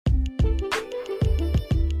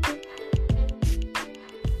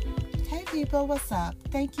people, what's up?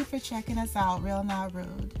 Thank you for checking us out, Real Not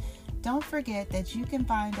Rude. Don't forget that you can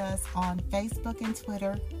find us on Facebook and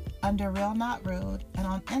Twitter under Real Not Rude and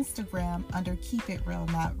on Instagram under Keep It Real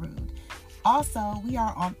Not Rude. Also, we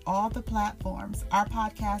are on all the platforms. Our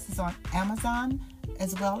podcast is on Amazon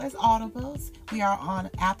as well as Audibles. We are on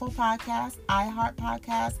Apple Podcasts, iHeart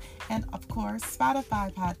Podcasts, and of course,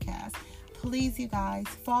 Spotify Podcasts. Please, you guys,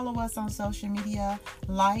 follow us on social media,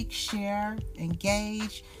 like, share,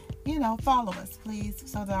 engage. Follow us, please,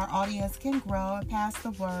 so that our audience can grow and pass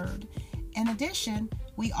the word. In addition,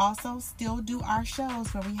 we also still do our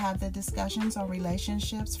shows where we have the discussions on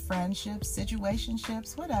relationships, friendships,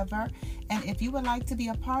 situationships, whatever. And if you would like to be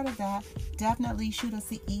a part of that, definitely shoot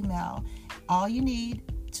us an email. All you need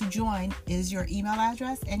to join is your email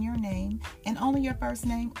address and your name, and only your first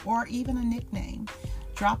name or even a nickname.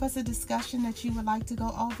 Drop us a discussion that you would like to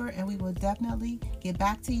go over, and we will definitely get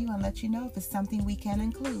back to you and let you know if it's something we can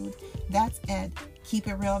include. That's at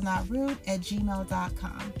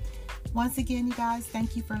keepitrealnotrude@gmail.com. Once again, you guys,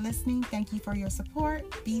 thank you for listening. Thank you for your support.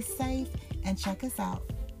 Be safe and check us out.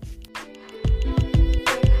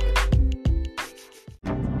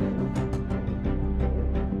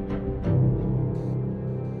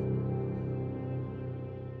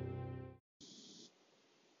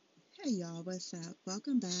 Hey y'all, what's up?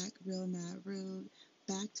 Welcome back, Real Not Rude.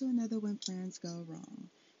 Back to another When Friends Go Wrong.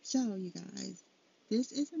 So, you guys,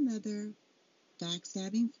 this is another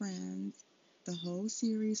Backstabbing Friends. The whole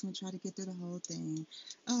series. I'm going to try to get through the whole thing.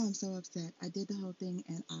 Oh, I'm so upset. I did the whole thing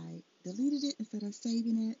and I deleted it instead of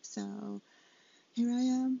saving it. So here I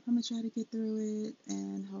am. I'm going to try to get through it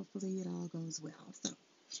and hopefully it all goes well. So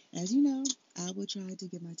as you know, I will try to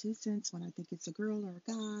give my 2 cents when I think it's a girl or a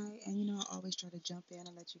guy. And I always try to jump in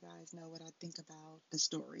and let you guys know what I think about the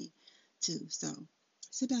story too. So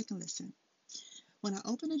sit back and listen. When I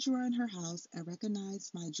opened a drawer in her house, I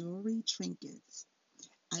recognized my jewelry trinkets.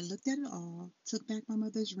 I looked at it all, took back my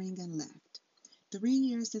mother's ring, and left. 3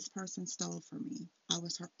 years this person stole from me. I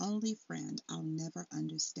was her only friend. I'll never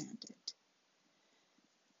understand it.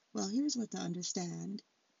 Well, here's what to understand.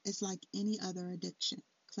 It's like any other addiction,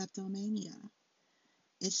 kleptomania.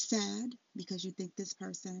 It's sad because you think this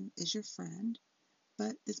person is your friend,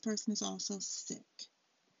 but this person is also sick.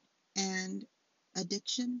 And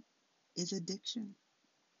addiction is addiction.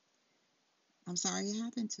 I'm sorry it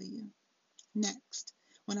happened to you. Next.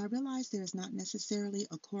 When I realized there is not necessarily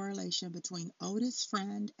a correlation between oldest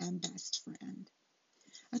friend and best friend.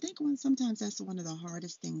 I think sometimes that's one of the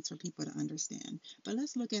hardest things for people to understand. But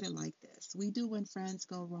let's look at it like this. We do when friends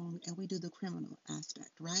go wrong and we do the criminal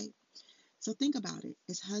aspect, right? So think about it.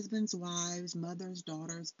 It's husbands, wives, mothers,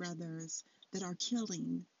 daughters, brothers that are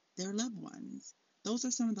killing their loved ones. Those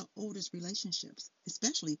are some of the oldest relationships,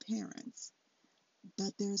 especially parents.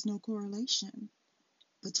 But there's no correlation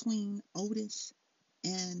between oldest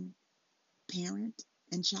and parent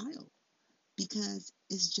and child because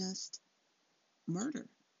it's just murder.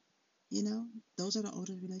 Those are the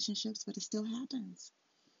older relationships, but it still happens.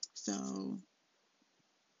 So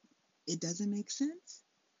it doesn't make sense,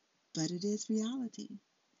 but it is reality.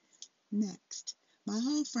 Next, my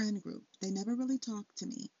whole friend group, they never really talked to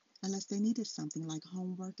me unless they needed something like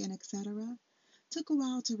homework and etc. Took a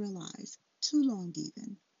while to realize, too long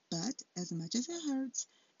even, but as much as it hurts,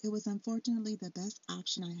 it was unfortunately the best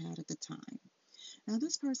option I had at the time. Now,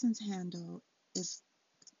 this person's handle is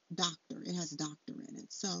doctor. It has doctor in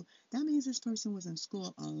it. So that means this person was in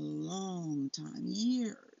school a long time,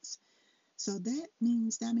 years. So that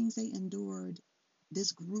means they endured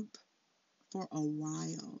this group for a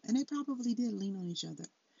while. And they probably did lean on each other.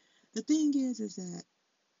 The thing is that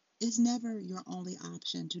it's never your only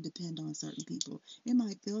option to depend on certain people. It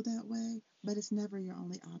might feel that way, but it's never your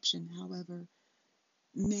only option. However,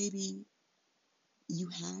 maybe you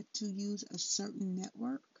had to use a certain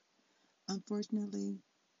network. Unfortunately,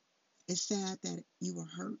 it's sad that you were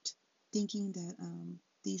hurt thinking that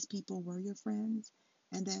these people were your friends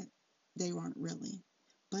and that they weren't really.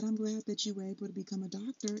 But I'm glad that you were able to become a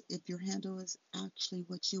doctor if your handle is actually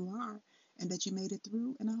what you are and that you made it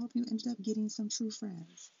through. And I hope you ended up getting some true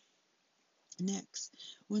friends. Next,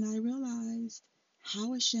 when I realized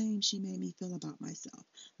how ashamed she made me feel about myself.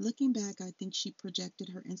 Looking back, I think she projected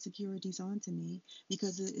her insecurities onto me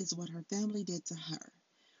because it is what her family did to her.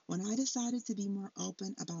 When I decided to be more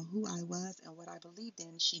open about who I was and what I believed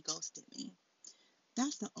in, she ghosted me.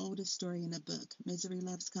 That's the oldest story in the book, Misery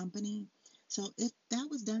Loves Company. So if that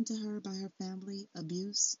was done to her by her family,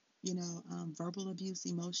 abuse, verbal abuse,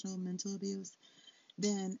 emotional, mental abuse,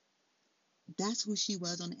 then that's who she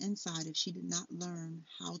was on the inside if she did not learn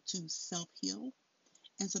how to self-heal.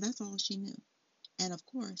 And so that's all she knew. And of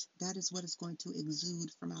course, that is what is going to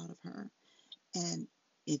exude from out of her. And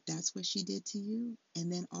if that's what she did to you,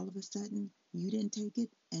 and then all of a sudden you didn't take it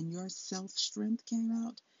and your self strength came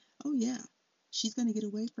out, oh yeah, she's going to get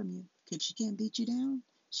away from you. If she can't beat you down,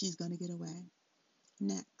 she's going to get away.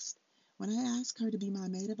 Next, when I asked her to be my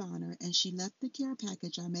maid of honor and she left the care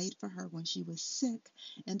package I made for her when she was sick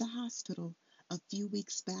in the hospital a few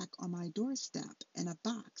weeks back on my doorstep in a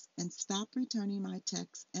box and stopped returning my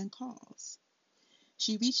texts and calls.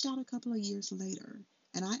 She reached out a couple of years later,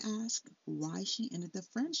 and I asked why she ended the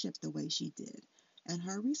friendship the way she did. And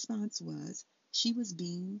her response was she was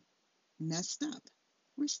being messed up.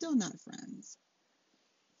 We're still not friends.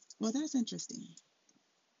 Well, that's interesting.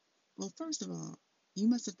 Well, first of all, you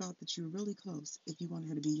must have thought that you were really close if you wanted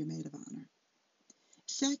her to be your maid of honor.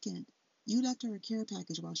 Second, you left her a care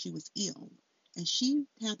package while she was ill, and she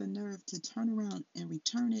had the nerve to turn around and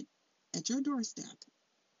return it at your doorstep.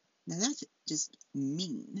 Now, that's just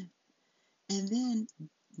mean. And then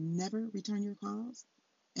never return your calls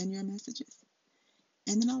and your messages.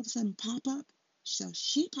 And then all of a sudden pop up. So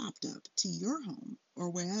she popped up to your home or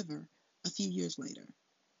wherever a few years later.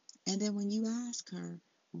 And then when you ask her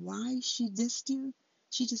why she dissed you,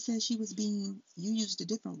 she just said she was being, you used a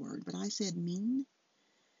different word, but I said mean.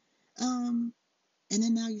 Um, and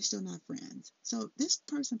then now you're still not friends. So this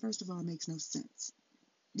person, first of all, makes no sense.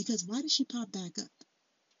 Because why did she pop back up?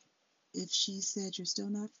 If she said you're still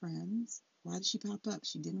not friends, why did she pop up?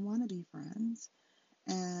 She didn't want to be friends.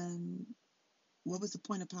 And what was the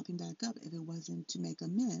point of popping back up if it wasn't to make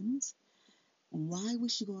amends? Why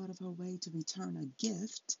would she go out of her way to return a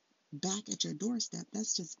gift back at your doorstep?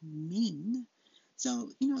 That's just mean. So,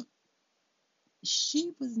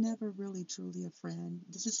 she was never really truly a friend.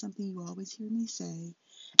 This is something you always hear me say.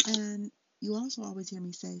 And you also always hear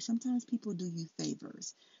me say sometimes people do you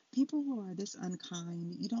favors. People who are this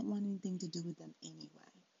unkind, you don't want anything to do with them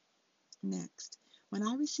anyway. Next, when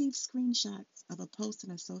I received screenshots of a post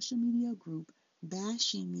in a social media group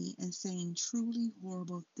bashing me and saying truly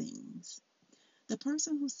horrible things. The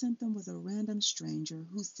person who sent them was a random stranger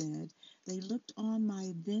who said they looked on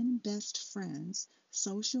my then best friend's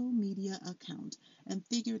social media account and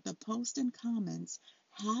figured the post and comments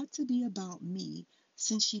had to be about me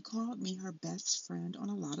since she called me her best friend on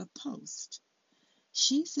a lot of posts.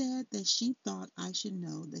 She said that she thought I should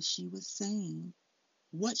know that she was saying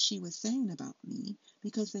what she was saying about me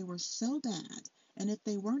because they were so bad, and if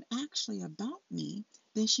they weren't actually about me,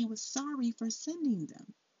 then she was sorry for sending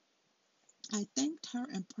them. I thanked her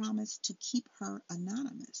and promised to keep her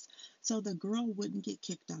anonymous so the girl wouldn't get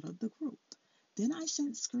kicked out of the group. Then I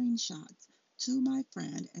sent screenshots to my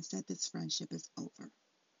friend and said this friendship is over.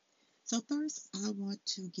 So first I want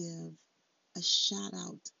to give a shout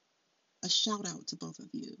out to both of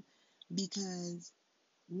you because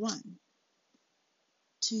one,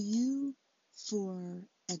 to you for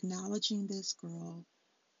acknowledging this girl,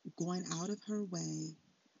 going out of her way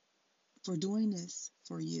for doing this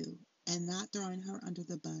for you and not throwing her under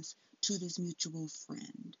the bus to this mutual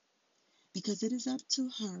friend. Because it is up to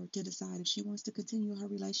her to decide if she wants to continue her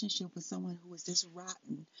relationship with someone who is this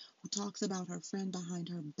rotten, who talks about her friend behind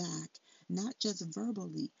her back, not just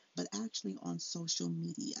verbally, but actually on social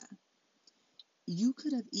media. You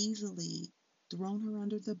could have easily thrown her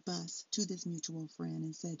under the bus to this mutual friend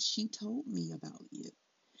and said, she told me about you.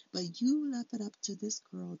 But you left it up to this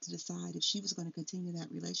girl to decide if she was going to continue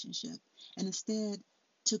that relationship and instead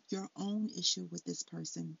took your own issue with this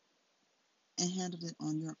person and handled it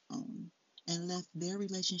on your own and left their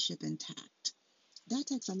relationship intact. That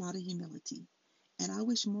takes a lot of humility. And I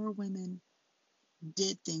wish more women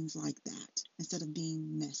did things like that instead of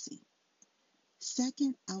being messy.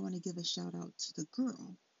 Second, I want to give a shout out to the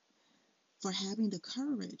girl for having the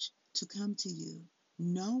courage to come to you,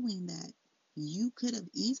 knowing that you could have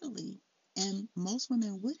easily, and most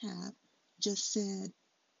women would have, just said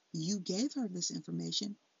you gave her this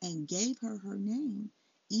information and gave her her name,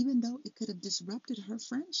 even though it could have disrupted her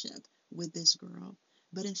friendship with this girl.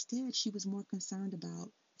 But instead, she was more concerned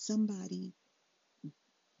about somebody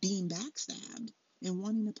being backstabbed and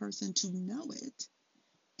wanting the person to know it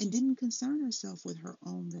and didn't concern herself with her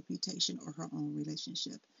own reputation or her own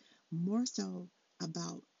relationship, more so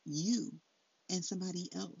about you and somebody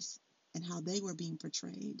else and how they were being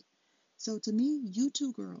portrayed. So to me, you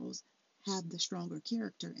two girls have the stronger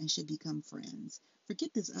character and should become friends.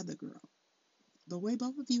 Forget this other girl. The way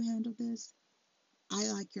both of you handled this, I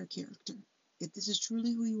like your character. If this is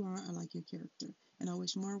truly who you are, I like your character. And I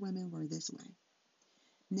wish more women were this way.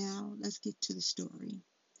 Now, let's get to the story.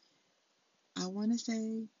 I want to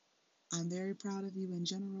say I'm very proud of you in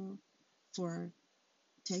general for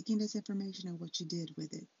taking this information and what you did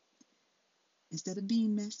with it. Instead of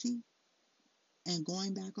being messy, and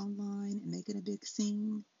going back online and making a big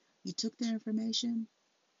scene. You took their information,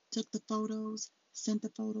 took the photos, sent the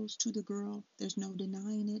photos to the girl. There's no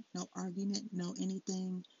denying it, no argument, no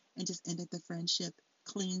anything, and just ended the friendship.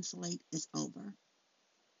 Clean slate is over.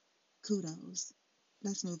 Kudos.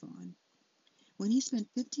 Let's move on. When he spent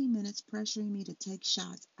 15 minutes pressuring me to take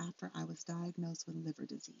shots after I was diagnosed with liver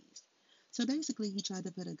disease. So basically, he tried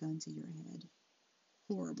to put a gun to your head.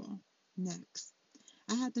 Horrible. Next.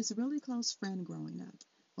 I had this really close friend growing up.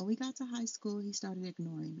 When we got to high school, he started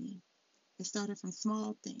ignoring me. It started from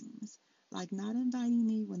small things, like not inviting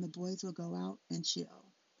me when the boys would go out and chill.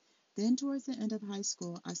 Then, towards the end of high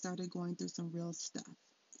school, I started going through some real stuff.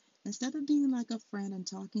 Instead of being like a friend and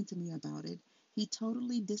talking to me about it, he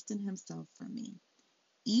totally distanced himself from me.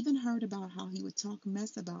 Even heard about how he would talk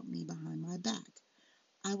mess about me behind my back.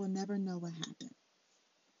 I will never know what happened.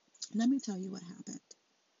 Let me tell you what happened.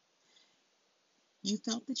 You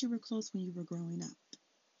felt that you were close when you were growing up.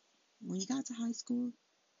 When you got to high school,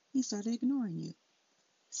 he started ignoring you.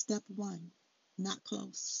 Step one, not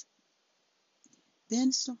close.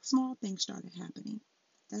 Then small things started happening.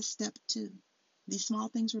 That's step two. These small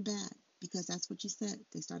things were bad because that's what you said.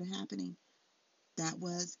 They started happening. That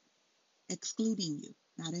was excluding you,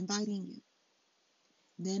 not inviting you.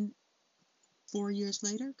 Then 4 years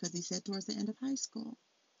later, because he said towards the end of high school,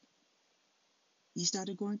 you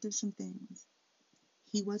started going through some things.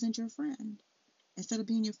 He wasn't your friend. Instead of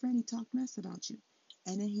being your friend, he talked mess about you.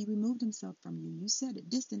 And then he removed himself from you. You said it,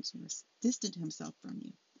 distanced himself from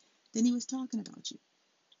you. Then he was talking about you.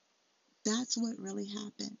 That's what really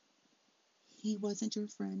happened. He wasn't your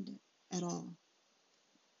friend at all.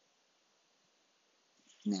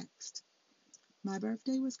 Next, my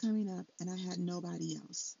birthday was coming up and I had nobody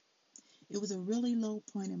else. It was a really low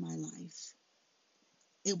point in my life.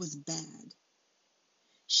 It was bad.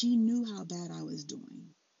 She knew how bad I was doing.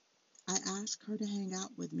 I asked her to hang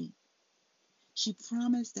out with me. She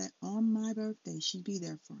promised that on my birthday she'd be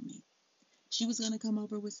there for me. She was going to come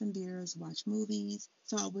over with some beers, watch movies,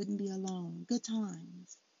 so I wouldn't be alone. Good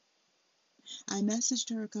times. I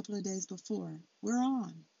messaged her a couple of days before. We're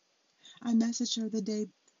on. I messaged her the day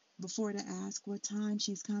before to ask what time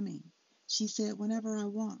she's coming. She said, whenever I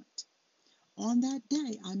want. On that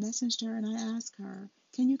day, I messaged her and I asked her,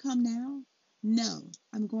 can you come now? No,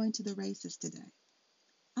 I'm going to the races today.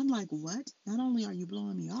 I'm like, what? Not only are you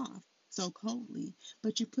blowing me off so coldly,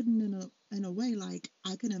 but you're putting it in a way like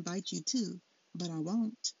I could invite you too, but I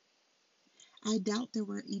won't. I doubt there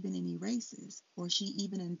were even any races, or she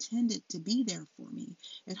even intended to be there for me.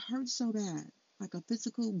 It hurt so bad, like a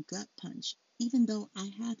physical gut punch, even though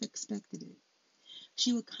I half expected it.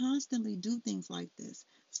 She would constantly do things like this,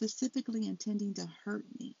 specifically intending to hurt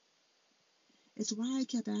me. It's why I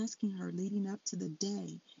kept asking her leading up to the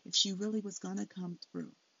day if she really was going to come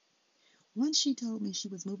through. Once she told me she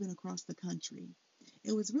was moving across the country.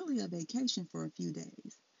 It was really a vacation for a few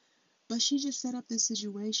days. But she just set up this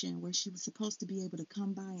situation where she was supposed to be able to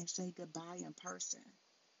come by and say goodbye in person,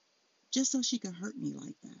 just so she could hurt me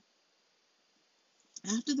like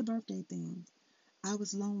that. After the birthday thing, I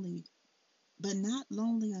was lonely, but not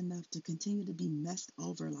lonely enough to continue to be messed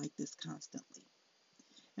over like this constantly.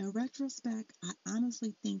 In retrospect, I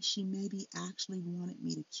honestly think she maybe actually wanted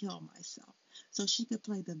me to kill myself so she could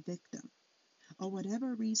play the victim, or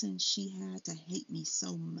whatever reason she had to hate me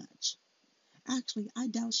so much. Actually, I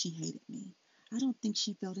doubt she hated me. I don't think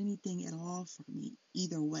she felt anything at all for me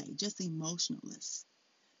either way, just emotionless,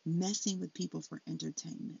 messing with people for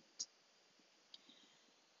entertainment.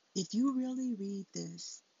 If you really read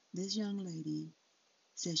this young lady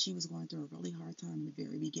says she was going through a really hard time in the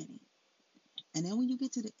very beginning. And then when you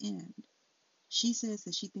get to the end, she says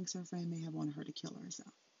that she thinks her friend may have wanted her to kill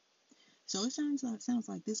herself. So it sounds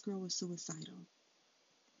like this girl was suicidal.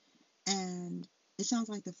 And it sounds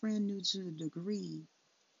like the friend knew to the degree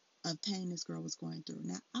of pain this girl was going through.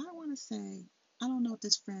 Now, I want to say, I don't know if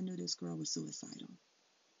this friend knew this girl was suicidal.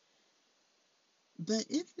 But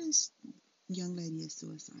if this young lady is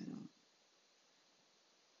suicidal,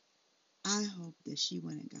 I hope that she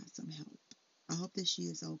went and got some help. I hope that she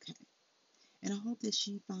is okay. And I hope that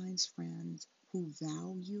she finds friends who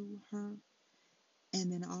value her.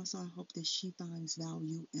 And then also I hope that she finds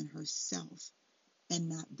value in herself and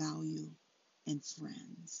not value in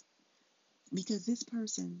friends. Because this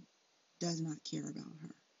person does not care about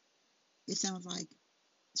her. It sounds like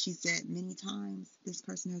she said many times this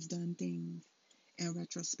person has done things in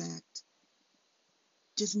retrospect,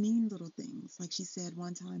 just mean little things. Like she said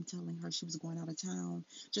one time telling her she was going out of town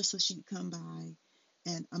just so she could come by.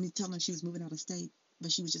 And telling her she was moving out of state,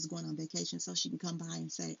 but she was just going on vacation so she can come by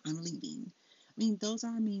and say, I'm leaving. Those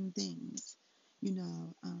are mean things, you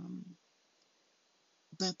know.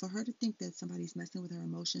 But for her to think that somebody's messing with her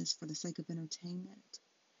emotions for the sake of entertainment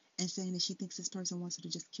and saying that she thinks this person wants her to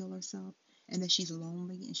just kill herself and that she's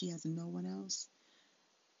lonely and she has no one else,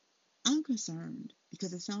 I'm concerned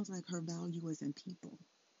because it sounds like her value is in people.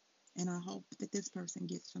 And I hope that this person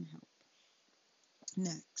gets some help.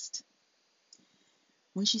 Next,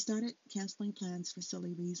 when she started canceling plans for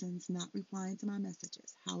silly reasons, not replying to my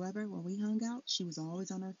messages. However, when we hung out, she was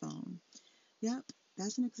always on her phone. Yep,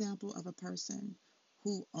 that's an example of a person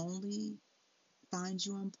who only finds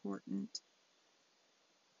you important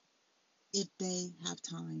if they have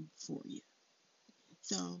time for you.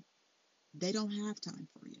 So they don't have time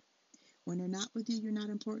for you. When they're not with you, you're not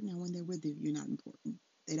important, and when they're with you, you're not important.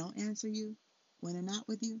 They don't answer you when they're not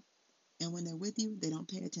with you, and when they're with you, they don't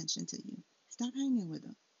pay attention to you. Stop hanging with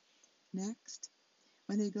them. Next,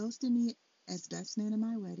 when they ghosted me as best man at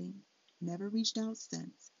my wedding, never reached out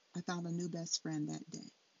since, I found a new best friend that day.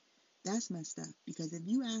 That's messed up because if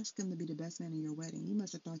you ask them to be the best man at your wedding, you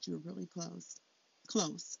must have thought you were really close,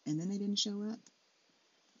 and then they didn't show up.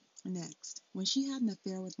 Next, when she had an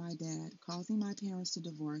affair with my dad, causing my parents to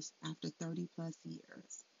divorce after 30 plus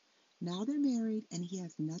years. Now they're married and he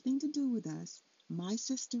has nothing to do with us, my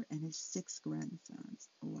sister and his 6 grandsons.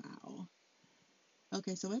 Wow.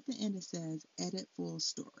 Okay, so at the end it says, edit full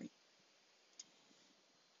story.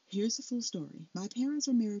 Here's the full story. My parents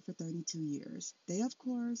were married for 32 years. They, of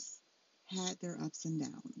course, had their ups and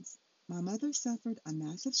downs. My mother suffered a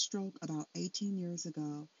massive stroke about 18 years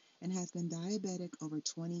ago and has been diabetic over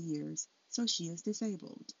 20 years, so she is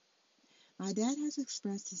disabled. My dad has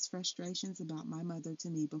expressed his frustrations about my mother to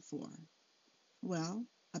me before. Well,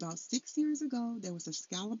 about 6 years ago, there was a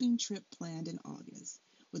scalloping trip planned in August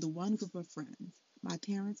with one group of friends, my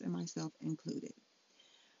parents and myself included.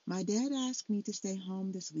 My dad asked me to stay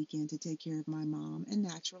home this weekend to take care of my mom, and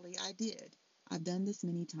naturally I did. I've done this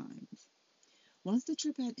many times. Once the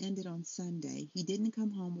trip had ended on Sunday, he didn't come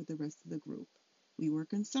home with the rest of the group. We were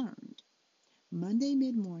concerned. Monday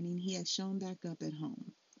mid-morning, he had shown back up at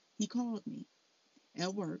home. He called me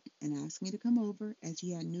at work and asked me to come over as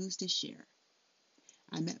he had news to share.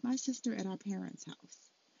 I met my sister at our parents' house.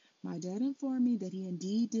 My dad informed me that he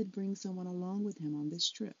indeed did bring someone along with him on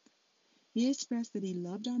this trip. He expressed that he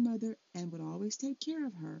loved our mother and would always take care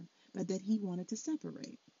of her, but that he wanted to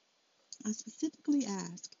separate. I specifically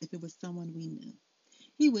asked if it was someone we knew.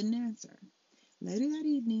 He wouldn't answer. Later that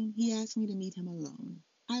evening, he asked me to meet him alone.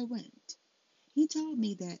 I went. He told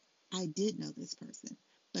me that I did know this person,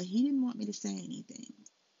 but he didn't want me to say anything,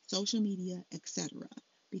 social media, etc.,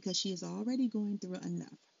 because she is already going through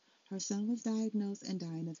enough. Her son was diagnosed and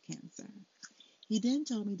dying of cancer. He then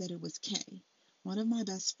told me that it was Kay, one of my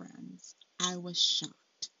best friends. I was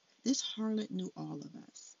shocked. This harlot knew all of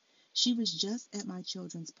us. She was just at my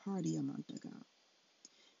children's party a month ago.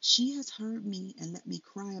 She has heard me and let me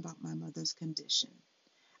cry about my mother's condition.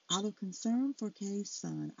 Out of concern for Kay's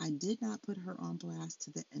son, I did not put her on blast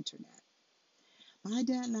to the internet. My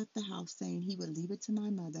dad left the house saying he would leave it to my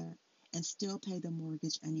mother and still pay the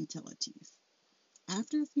mortgage and utilities.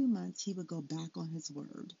 After a few months, he would go back on his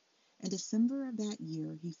word. In December of that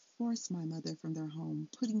year, he forced my mother from their home,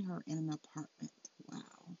 putting her in an apartment.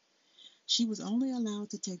 Wow. She was only allowed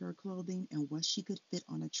to take her clothing and what she could fit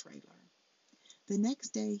on a trailer. The next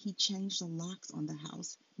day, he changed the locks on the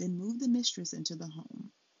house, then moved the mistress into the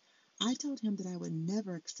home. I told him that I would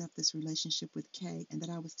never accept this relationship with Kay and that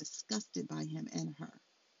I was disgusted by him and her.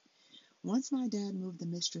 Once my dad moved the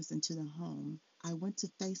mistress into the home, I went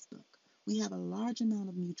to Facebook. We have a large amount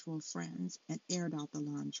of mutual friends and aired out the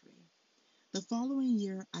laundry. The following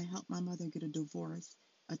year, I helped my mother get a divorce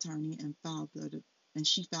attorney and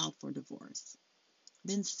she filed for divorce.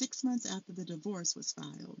 Then 6 months after the divorce was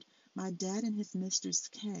filed, my dad and his mistress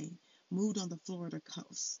Kay moved on the Florida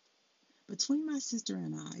coast. Between my sister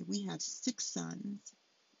and I, we have 6 sons,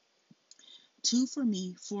 2 for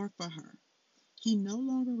me, 4 for her. He no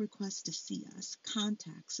longer requests to see us,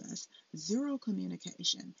 contacts us, zero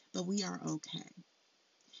communication, but we are okay.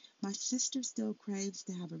 My sister still craves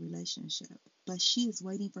to have a relationship, but she is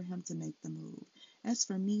waiting for him to make the move. As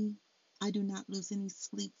for me, I do not lose any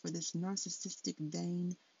sleep for this narcissistic,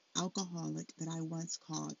 vain alcoholic that I once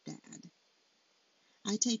called Dad.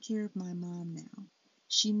 I take care of my mom now.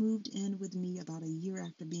 She moved in with me about a year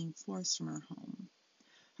after being forced from her home.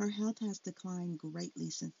 Her health has declined greatly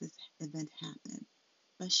since this event happened,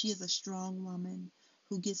 but she is a strong woman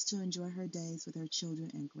who gets to enjoy her days with her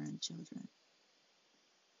children and grandchildren.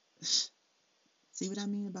 See what I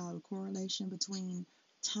mean about a correlation between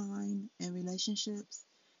time and relationships?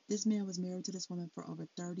 This man was married to this woman for over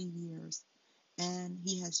 30 years, and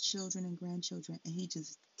he has children and grandchildren, and he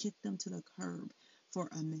just kicked them to the curb for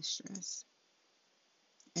a mistress.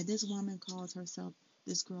 And this woman calls herself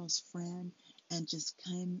this girl's friend and just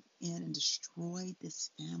came in and destroyed this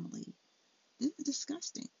family. This is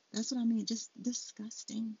disgusting. That's what I mean, just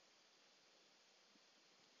disgusting.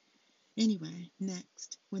 Anyway,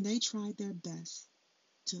 next, when they tried their best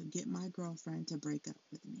to get my girlfriend to break up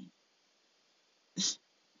with me.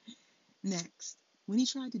 Next, when he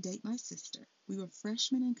tried to date my sister, we were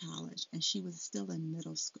freshmen in college and she was still in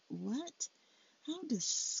middle school. What? How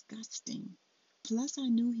disgusting. Plus, I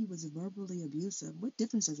knew he was verbally abusive. What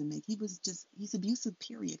difference does it make? He's abusive,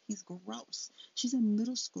 period. He's gross. She's in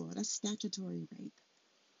middle school. That's statutory rape.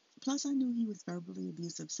 Plus, I knew he was verbally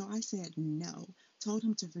abusive, so I said no, told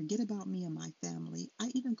him to forget about me and my family.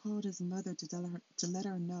 I even called his mother to let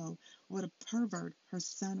her know what a pervert her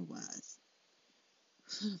son was.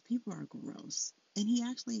 People are gross. And he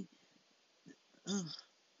actually, ugh.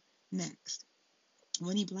 Next,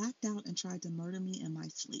 when he blacked out and tried to murder me in my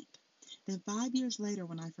sleep. Then 5 years later,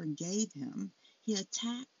 when I forgave him, he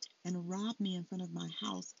attacked and robbed me in front of my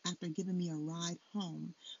house after giving me a ride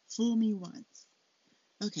home. Fool me once.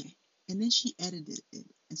 Okay, and then she edited it.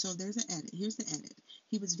 And so there's an edit. Here's the edit.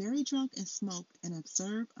 He was very drunk and smoked an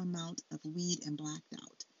absurd amount of weed and blacked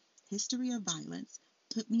out. History of violence.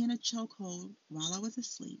 Put me in a chokehold while I was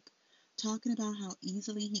asleep. Talking about how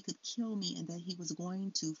easily he could kill me and that he was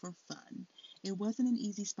going to for fun. It wasn't an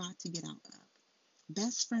easy spot to get out of.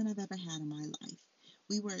 Best friend I've ever had in my life.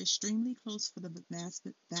 We were extremely close for the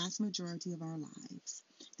vast majority of our lives.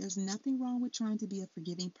 There's nothing wrong with trying to be a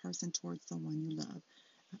forgiving person towards someone you love.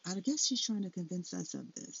 I guess she's trying to convince us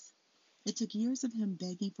of this. It took years of him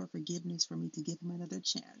begging for forgiveness for me to give him another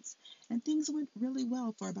chance. And things went really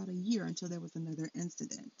well for about a year until there was another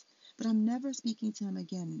incident. But I'm never speaking to him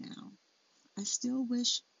again now. I still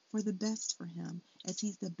wish for the best for him, as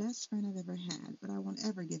he's the best friend I've ever had, but I won't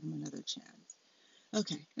ever give him another chance.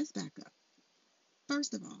 Okay, let's back up.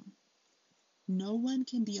 First of all, no one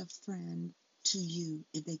can be a friend to you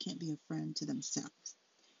if they can't be a friend to themselves.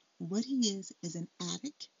 What he is an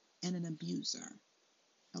addict and an abuser,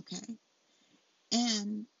 okay?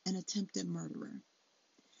 And an attempted murderer.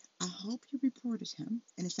 I hope you reported him,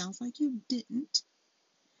 and it sounds like you didn't,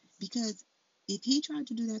 because if he tried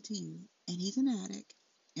to do that to you, and he's an addict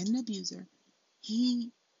and an abuser,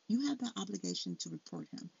 you have the obligation to report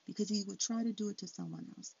him because he would try to do it to someone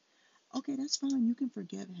else. Okay, that's fine. You can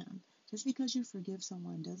forgive him. Just because you forgive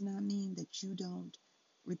someone does not mean that you don't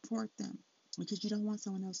report them because you don't want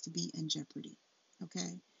someone else to be in jeopardy.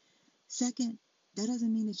 Okay? Second, that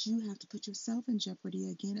doesn't mean that you have to put yourself in jeopardy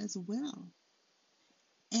again as well.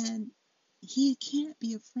 And he can't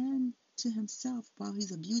be a friend to himself while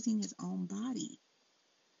he's abusing his own body.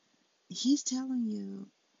 He's telling you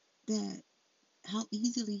that how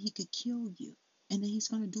easily he could kill you and that he's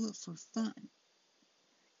going to do it for fun.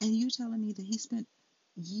 And you're telling me that he spent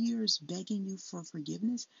years begging you for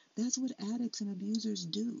forgiveness? That's what addicts and abusers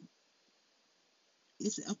do.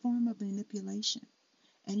 It's a form of manipulation.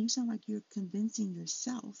 And you sound like you're convincing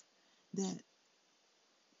yourself that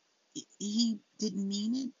he didn't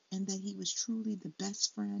mean it and that he was truly the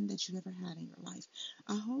best friend that you ever had in your life.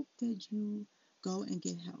 I hope that you go and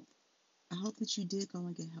get help. I hope that you did go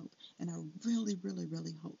and get help. And I really, really,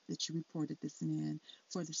 really hope that you reported this man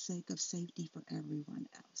for the sake of safety for everyone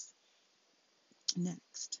else.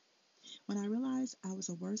 Next, when I realized I was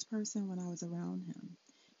a worse person when I was around him,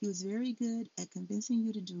 he was very good at convincing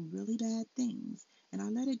you to do really bad things, and I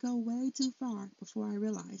let it go way too far before I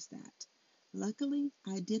realized that. Luckily,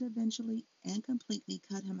 I did eventually and completely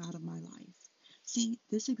cut him out of my life. See,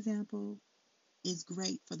 this example is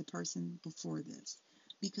great for the person before this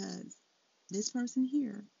because this person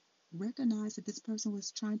here recognized that this person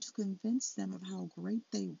was trying to convince them of how great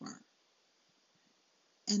they were.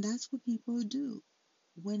 And that's what people do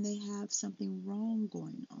when they have something wrong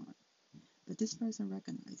going on. But this person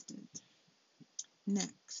recognized it.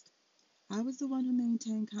 Next, I was the one who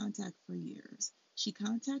maintained contact for years. She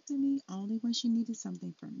contacted me only when she needed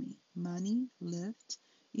something from me: money, lift,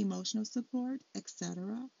 emotional support,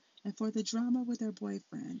 etc., and for the drama with her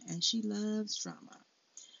boyfriend, and she loves drama.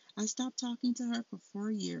 I stopped talking to her for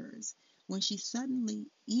 4 years when she suddenly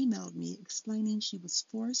emailed me explaining she was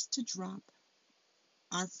forced to drop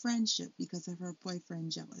our friendship because of her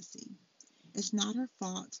boyfriend jealousy. It's not her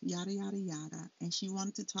fault, yada, yada, yada, and she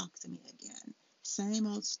wanted to talk to me again. Same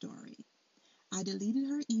old story. I deleted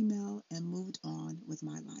her email and moved on with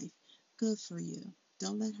my life. Good for you.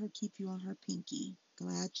 Don't let her keep you on her pinky.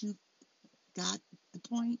 Glad you got the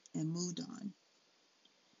point and moved on.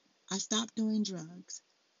 I stopped doing drugs.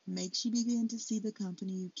 Makes you begin to see the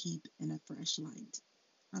company you keep in a fresh light.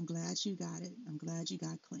 I'm glad you got it. I'm glad you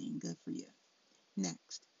got clean. Good for you.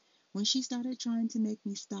 Next. When she started trying to make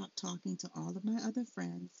me stop talking to all of my other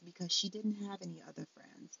friends because she didn't have any other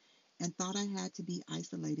friends and thought I had to be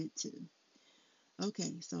isolated too.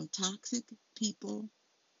 Okay, so toxic people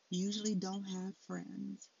usually don't have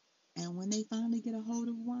friends. And when they finally get a hold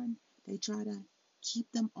of one, they try to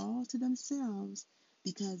keep them all to themselves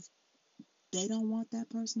because they don't want that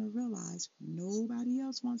person to realize nobody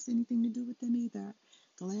else wants anything to do with them either.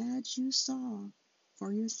 Glad you saw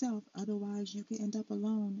for yourself, otherwise, you could end up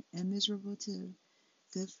alone and miserable too.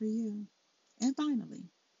 Good for you. And finally,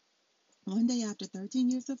 one day after 13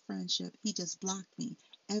 years of friendship, he just blocked me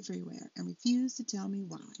everywhere and refused to tell me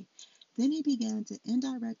why. Then he began to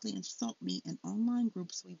indirectly insult me in online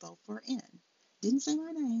groups we both were in. Didn't say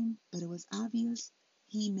my name, but it was obvious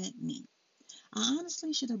he meant me. I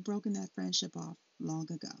honestly should have broken that friendship off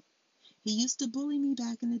long ago. He used to bully me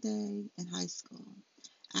back in the day in high school.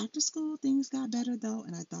 After school, things got better though,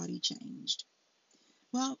 and I thought he changed.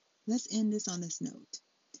 Well, let's end this on this note.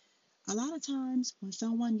 A lot of times when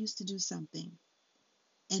someone used to do something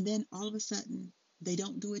and then all of a sudden they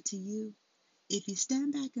don't do it to you, if you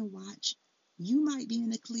stand back and watch, you might be in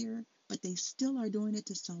the clear, but they still are doing it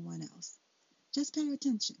to someone else. Just pay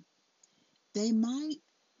attention. They might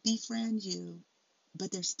befriend you,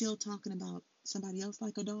 but they're still talking about somebody else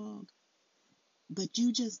like a dog. But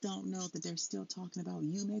you just don't know that they're still talking about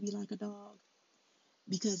you maybe like a dog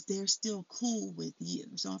because they're still cool with you.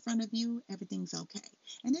 So in front of you, everything's okay.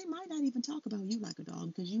 And they might not even talk about you like a dog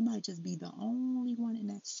because you might just be the only one in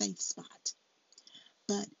that safe spot.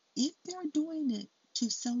 But if they're doing it to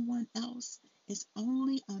someone else, it's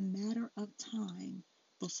only a matter of time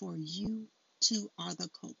before you too are the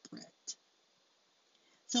culprit.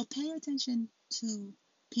 So pay attention to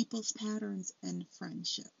people's patterns and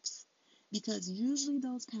friendships because usually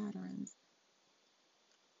those patterns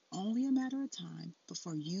only a matter of time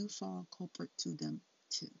before you fall culprit to them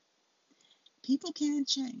too. People can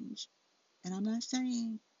change, and I'm not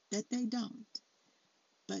saying that they don't,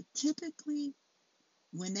 but typically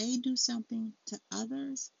when they do something to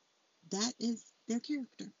others, that is their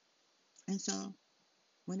character. And so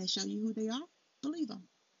when they show you who they are, believe them.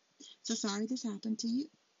 So sorry this happened to you.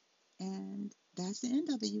 And that's the end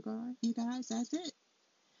of it, you guys. That's it.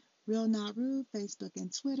 Real Not Rude, Facebook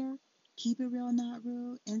and Twitter. Keep It Real Not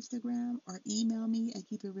Rude, Instagram, or email me at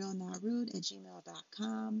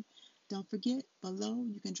keepitrealnotrude@gmail.com. Don't forget, below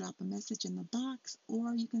you can drop a message in the box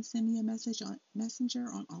or you can send me a message on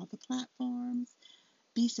Messenger on all the platforms.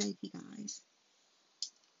 Be safe, you guys.